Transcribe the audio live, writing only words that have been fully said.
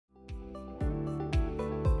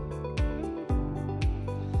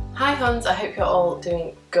Hi Huns, I hope you're all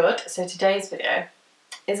doing good. So today's video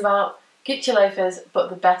is about Gucci loafers,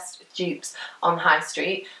 but the best dupes on High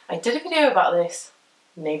Street. I did a video about this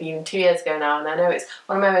maybe even 2 years ago now, and I know it's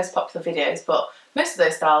one of my most popular videos, but most of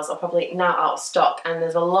those styles are probably now out of stock, and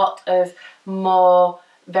there's a lot of more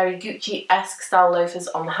very Gucci-esque style loafers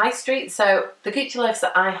on the High Street. So the Gucci loafers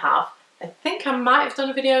that I have, I think I might have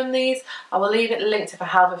done a video on these. I will leave it linked if I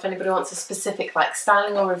have. If anybody wants a specific like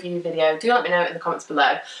styling or review video, do let me know in the comments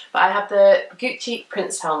below. But I have the Gucci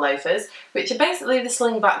Princetown loafers, which are basically the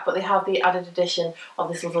sling back, but they have the added addition of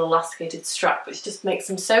this little elasticated strap, which just makes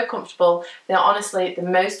them so comfortable. They are honestly the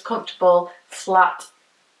most comfortable flat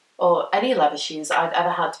or any leather shoes I've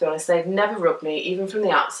ever had, to be honest. They've never rubbed me, even from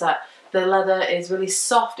the outset. The leather is really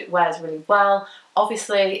soft, it wears really well.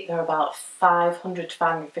 Obviously, they're about £500 to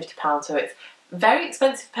 £550, so it's a very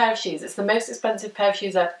expensive pair of shoes. It's the most expensive pair of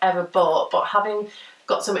shoes I've ever bought, but having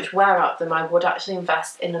got so much wear out of them, I would actually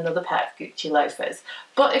invest in another pair of Gucci loafers.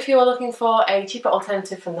 But if you're looking for a cheaper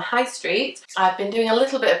alternative from the High Street, I've been doing a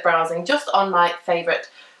little bit of browsing just on my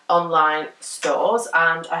favourite online stores,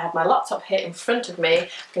 and I have my laptop here in front of me. I'm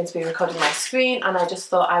going to be recording my screen, and I just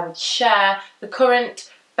thought I would share the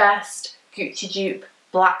current best Gucci dupe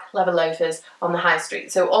black leather loafers on the High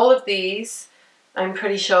Street. So all of these, I'm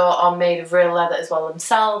pretty sure, are made of real leather as well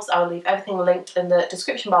themselves. I'll leave everything linked in the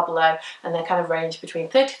description bar below, and they kind of range between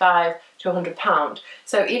 £35 to £100.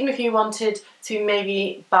 So even if you wanted to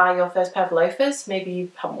maybe buy your first pair of loafers, maybe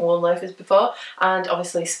you haven't worn loafers before, and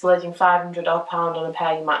obviously splurging £500 odd on a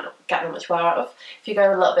pair you might not get that much wear out of. If you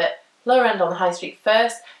go a little bit lower end on the High Street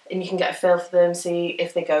first, and you can get a feel for them, see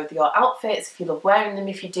if they go with your outfits, if you love wearing them.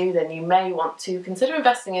 If you do, then you may want to consider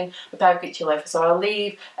investing in a pair of Gucci loafers. So I'll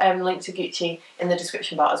leave a link to Gucci in the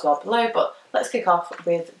description bar as well below, but let's kick off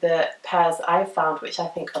with the pairs that I've found which I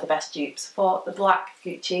think are the best dupes for the black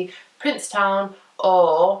Gucci Princetown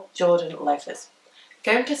or Jordan loafers.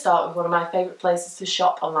 Going to start with one of my favourite places to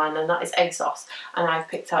shop online, and that is ASOS, and I've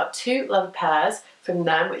picked out two leather pairs from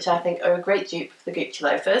them which I think are a great dupe for the Gucci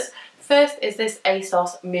loafers. First is this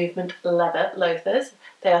ASOS Movement Leather loafers.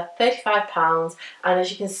 They are £35, and as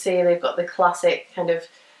you can see they've got the classic kind of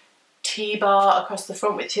T-bar across the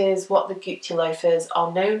front, which is what the Gucci loafers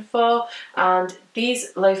are known for. And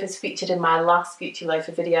these loafers featured in my last Gucci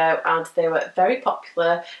loafer video, and they were very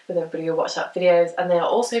popular with everybody who watched that videos, and they are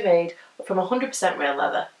also made from 100% real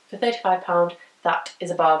leather. For £35, that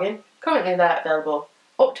is a bargain. Currently they're available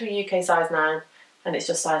up to a UK size 9, and it's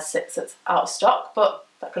just size 6 that's out of stock, but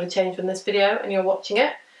that could have changed from this video and you're watching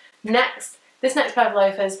it. Next, this next pair of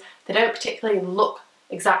loafers, they don't particularly look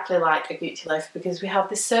exactly like a Gucci loafer because we have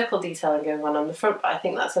this circle detailing going on the front, but I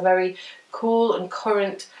think that's a very cool and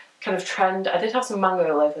current kind of trend. I did have some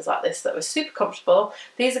mango loafers like this that were super comfortable.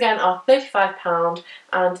 These again are £35,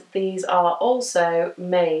 and these are also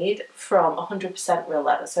made from 100% real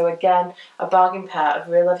leather. So again, a bargain pair of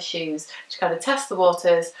real leather shoes to kind of test the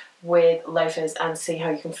waters with loafers and see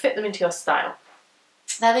how you can fit them into your style.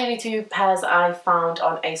 They're the only two pairs that I found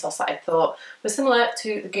on ASOS that I thought were similar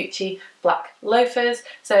to the Gucci black loafers.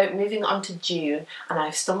 So moving on to June, and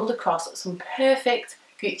I've stumbled across some perfect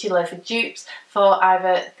Gucci loafer dupes for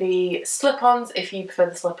either the slip-ons, if you prefer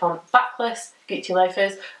the slip-on backless Gucci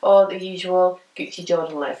loafers, or the usual Gucci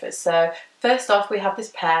Jordan loafers. So first off, we have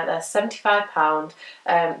this pair. They're £75.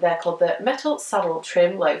 They're called the Metal Saddle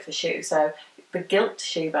Trim Loafer Shoe. So the gilt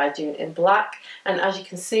shoe by June in black, and as you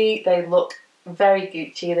can see, they look very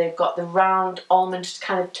Gucci. They've got the round almond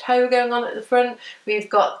kind of toe going on at the front. We've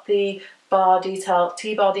got the bar detail,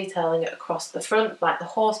 T-bar detailing across the front, like the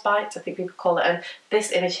horse bites, I think people call it, and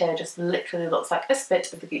this image here just literally looks like a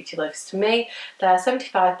spit of the Gucci loafers to me. They're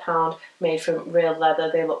 £75, made from real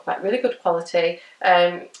leather. They look like really good quality.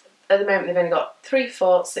 At the moment they've only got 3,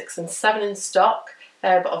 4, 6 and 7 in stock,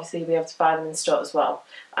 but obviously you'll be able to buy them in store as well.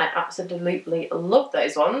 I absolutely love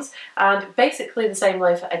those ones, and basically the same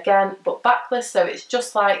loafer again but backless, so it's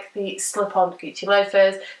just like the slip-on Gucci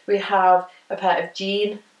loafers. We have a pair of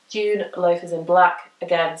June loafers in black,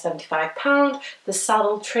 again £75. The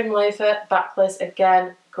saddle trim loafer backless,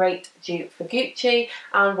 again great dupe for Gucci.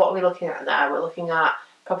 And what are we looking at now? We're looking at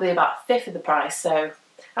probably about a fifth of the price, so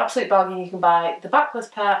absolute bargain. You can buy the backless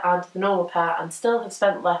pair and the normal pair and still have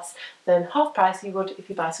spent less than half price you would if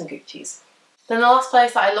you buy some Gucci's. Then the last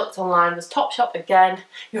place that I looked online was Topshop again.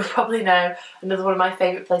 You'll probably know, another one of my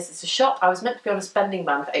favourite places to shop. I was meant to be on a spending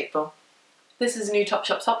ban for April. This is a new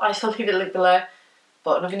Topshop top. I shall leave it linked below.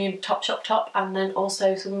 Bought another new Topshop top, and then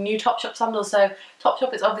also some new Topshop sandals. So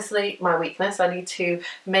Topshop is obviously my weakness. I need to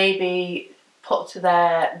maybe put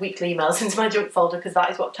their weekly emails into my junk folder because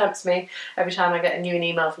that is what tempts me every time I get a new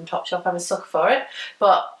email from Topshop. I'm a sucker for it.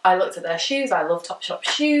 But I looked at their shoes. I love Topshop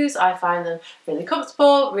shoes. I find them really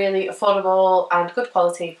comfortable, really affordable and good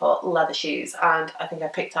quality for leather shoes. And I think I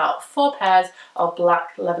picked out 4 pairs of black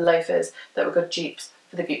leather loafers that were good dupes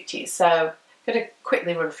for the Gucci's. So I'm going to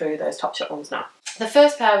quickly run through those Topshop ones now. The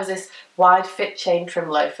first pair was this wide fit chain trim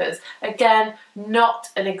loafers. Again, not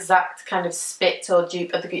an exact kind of spit or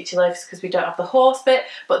dupe of the Gucci loafers because we don't have the horse bit,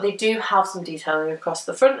 but they do have some detailing across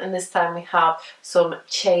the front, and this time we have some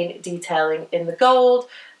chain detailing in the gold,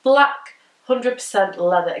 black, 100%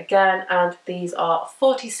 leather again, and these are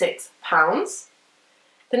 £46.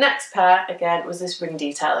 The next pair, again, was this ring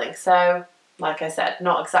detailing. So, like I said,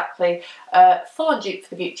 not exactly full-on dupe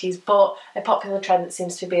for the Gucci's, but a popular trend that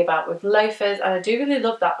seems to be about with loafers, and I do really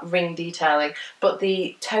love that ring detailing. But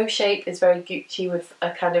the toe shape is very Gucci with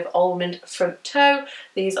a kind of almond front toe.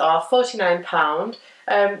 These are £49.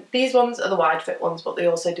 These ones are the wide fit ones, but they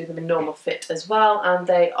also do them in normal fit as well, and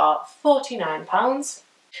they are £49.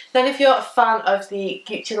 Then if you're a fan of the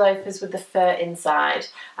Gucci loafers with the fur inside,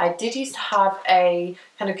 I did used to have a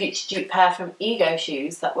kind of Gucci dupe pair from Ego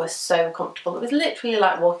shoes that were so comfortable. It was literally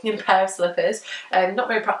like walking in a pair of slippers, not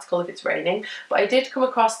very practical if it's raining, but I did come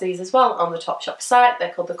across these as well on the Topshop site.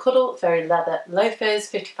 They're called the Cuddle Furry Leather Loafers,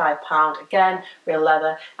 £55 again, real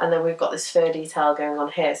leather, and then we've got this fur detail going on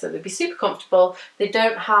here, so they'd be super comfortable. They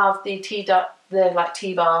don't have the like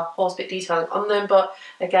T-bar horse bit detailing on them, but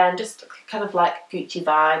again, just kind of like Gucci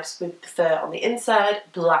vibes with the fur on the inside,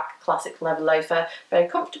 black classic leather loafer, very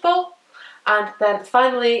comfortable. And then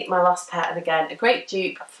finally, my last pair, and again, a great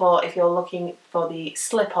dupe for if you're looking for the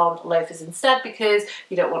slip-on loafers instead, because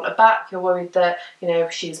you don't want a back, you're worried that, you know,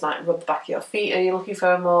 shoes might rub the back of your feet, or you're looking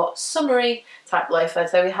for a more summery type loafer.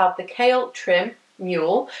 So we have the Kale Trim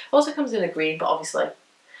Mule, also comes in a green, but obviously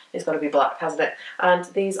it's got to be black, hasn't it? And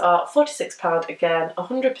these are £46 again,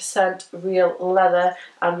 100% real leather,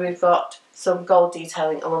 and we've got some gold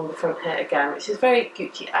detailing along the front here again, which is very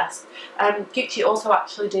Gucci-esque. Gucci also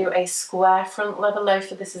actually do a square front leather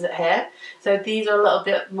loafer. This is it here. So these are a little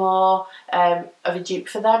bit more of a dupe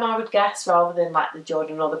for them, I would guess, rather than like the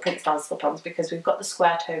Jordan or the Princetown slip-ons, because we've got the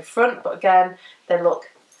square toe front, but again, they look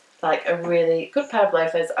like a really good pair of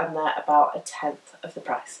loafers, and they're about 1/10 of the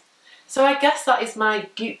price. So I guess that is my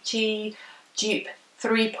Gucci dupe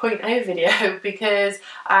 3.0 video, because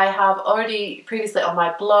I have already previously on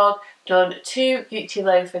my blog done 2 Gucci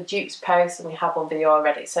loafer dupes posts, and we have 1 video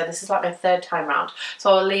already. So this is like my 3rd time round. So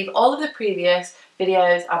I'll leave all of the previous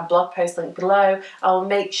videos and blog posts linked below. I'll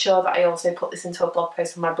make sure that I also put this into a blog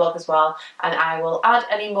post on my blog as well, and I will add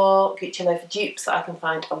any more Gucci loafer dupes that I can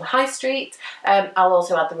find on the high street. I'll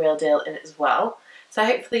also add the real deal in it as well. So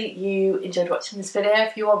hopefully you enjoyed watching this video.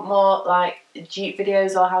 If you want more like dupe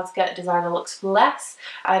videos or how to get designer looks for less,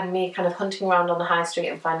 and me kind of hunting around on the high street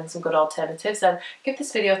and finding some good alternatives, then give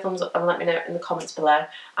this video a thumbs up and let me know in the comments below.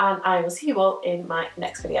 And I will see you all in my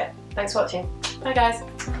next video. Thanks for watching. Bye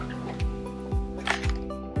guys.